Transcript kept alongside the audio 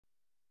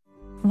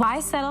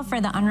Why settle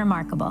for the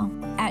unremarkable?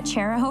 At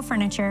Charahoe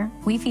Furniture,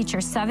 we feature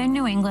Southern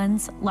New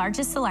England's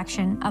largest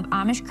selection of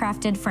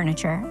Amish-crafted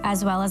furniture,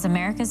 as well as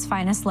America's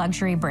finest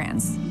luxury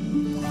brands.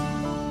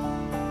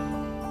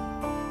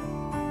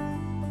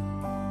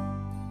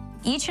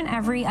 Each and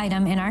every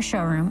item in our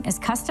showroom is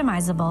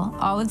customizable,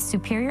 all with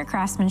superior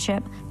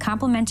craftsmanship,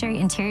 complimentary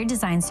interior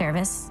design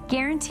service,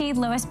 guaranteed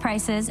lowest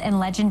prices, and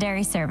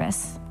legendary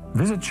service.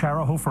 Visit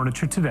Charahoe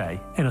Furniture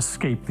today and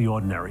escape the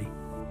ordinary.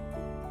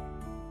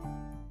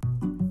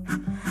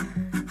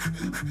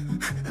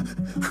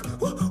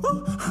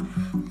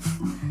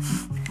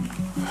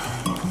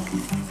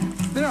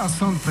 There are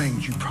some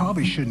things you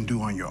probably shouldn't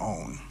do on your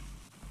own,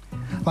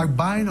 like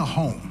buying a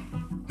home.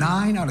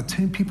 9 out of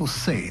 10 people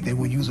say they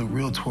will use a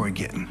realtor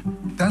again.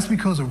 That's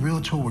because a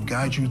realtor will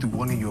guide you through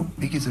one of your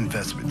biggest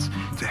investments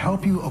to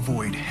help you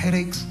avoid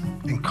headaches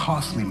and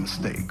costly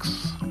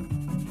mistakes.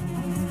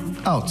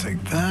 I'll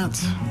take that.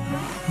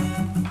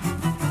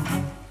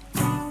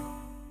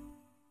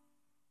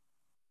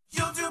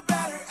 You'll do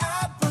better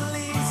at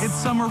Police. It's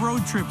summer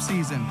road trip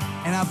season,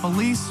 and at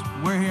Police,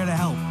 we're here to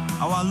help.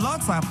 Our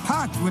lots are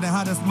packed with the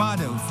hottest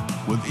models,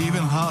 with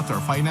even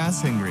hotter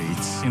financing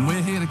rates. And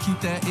we're here to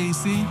keep that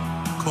AC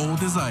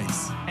cold as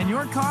ice. And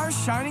your car's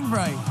shining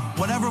bright.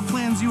 Whatever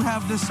plans you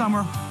have this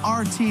summer,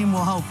 our team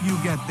will help you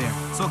get there.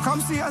 So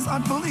come see us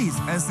at Police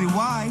and see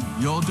why.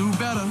 You'll do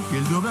better.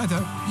 You'll do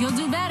better. You'll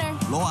do better.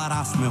 Lo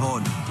harás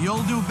mejor.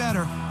 You'll do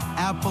better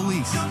at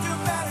Police. You'll do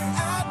better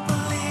at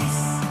Police.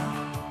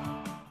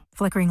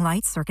 Flickering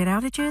lights, circuit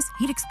outages,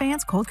 heat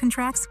expanse, cold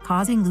contracts,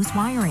 causing loose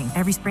wiring.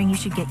 Every spring, you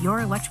should get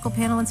your electrical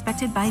panel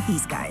inspected by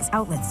these guys.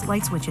 Outlets,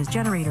 light switches,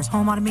 generators,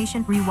 home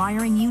automation,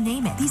 rewiring, you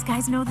name it. These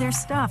guys know their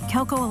stuff.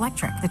 Kelco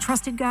Electric, the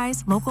trusted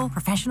guys, local,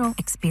 professional,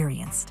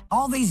 experienced.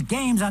 All these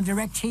games on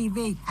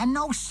DirecTV and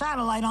no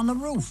satellite on the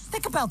roof.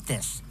 Think about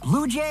this.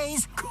 Blue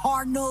Jays,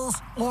 Cardinals,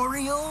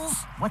 Orioles.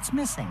 What's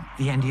missing?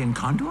 The Andean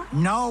condor?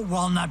 No,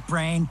 walnut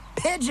brain.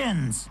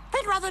 Pigeons.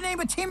 They'd rather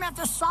name a team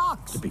after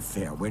socks. To be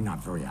fair, we're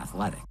not very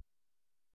athletic.